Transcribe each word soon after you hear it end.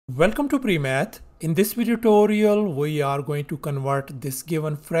Welcome to Premath. In this video tutorial, we are going to convert this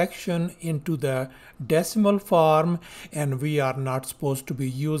given fraction into the decimal form, and we are not supposed to be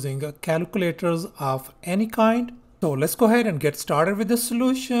using calculators of any kind. So let's go ahead and get started with the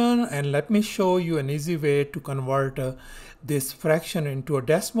solution, and let me show you an easy way to convert this fraction into a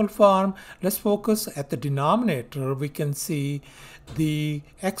decimal form. Let's focus at the denominator. We can see the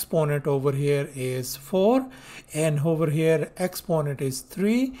exponent over here is 4 and over here exponent is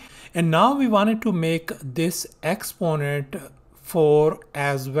 3, and now we wanted to make this exponent 4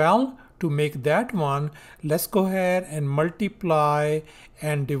 as well. To make that one, let's go ahead and multiply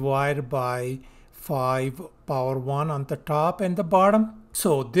and divide by 5 power 1 on the top and the bottom.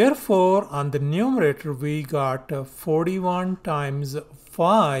 So therefore on the numerator we got 41 times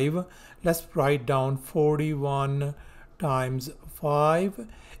 5. Let's write down 41 times 5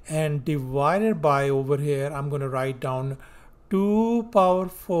 and divided by, over here I'm going to write down 2 power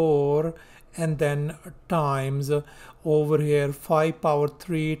 4 and then times over here 5 power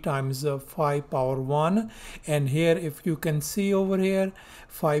 3 times 5 power 1, and here if you can see over here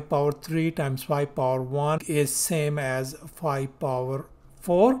 5 power 3 times 5 power 1 is same as 5 power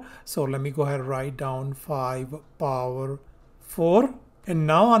 4. So let me go ahead and write down 5 power 4. And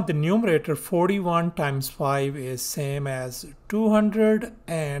now on the numerator 41 times 5 is same as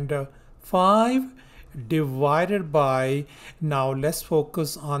 205 divided by, now let's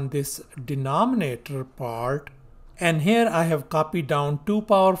focus on this denominator part, and here I have copied down 2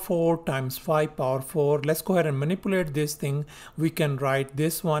 power 4 times 5 power 4. Let's go ahead and manipulate this thing. We can write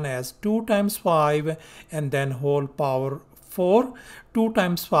this one as 2 times 5 and then whole power 4. 2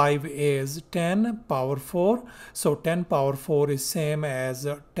 times 5 is 10 power 4. So 10 power 4 is same as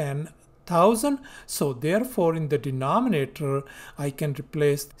 10,000. So therefore in the denominator I can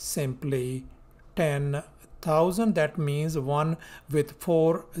replace simply 10,000. That means 1 with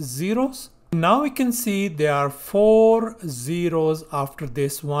 4 zeros. Now we can see there are 4 zeros after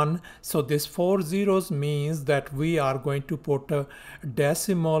this one. So this 4 zeros means that we are going to put a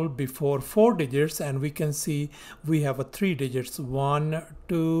decimal before 4 digits, and we can see we have a 3 digits, 1,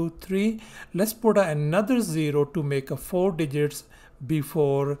 2, 3. Let's put another 0 to make a 4 digits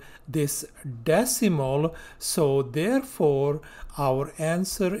before this decimal. So therefore our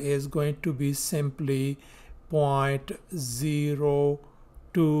answer is going to be simply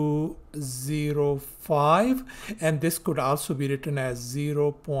 0.0205, and this could also be written as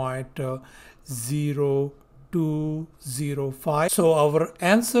 0.0205. So our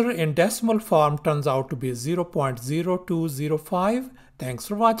answer in decimal form turns out to be 0.0205. Thanks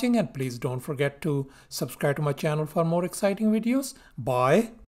for watching, and please don't forget to subscribe to my channel for more exciting videos.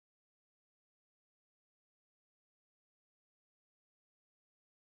 Bye.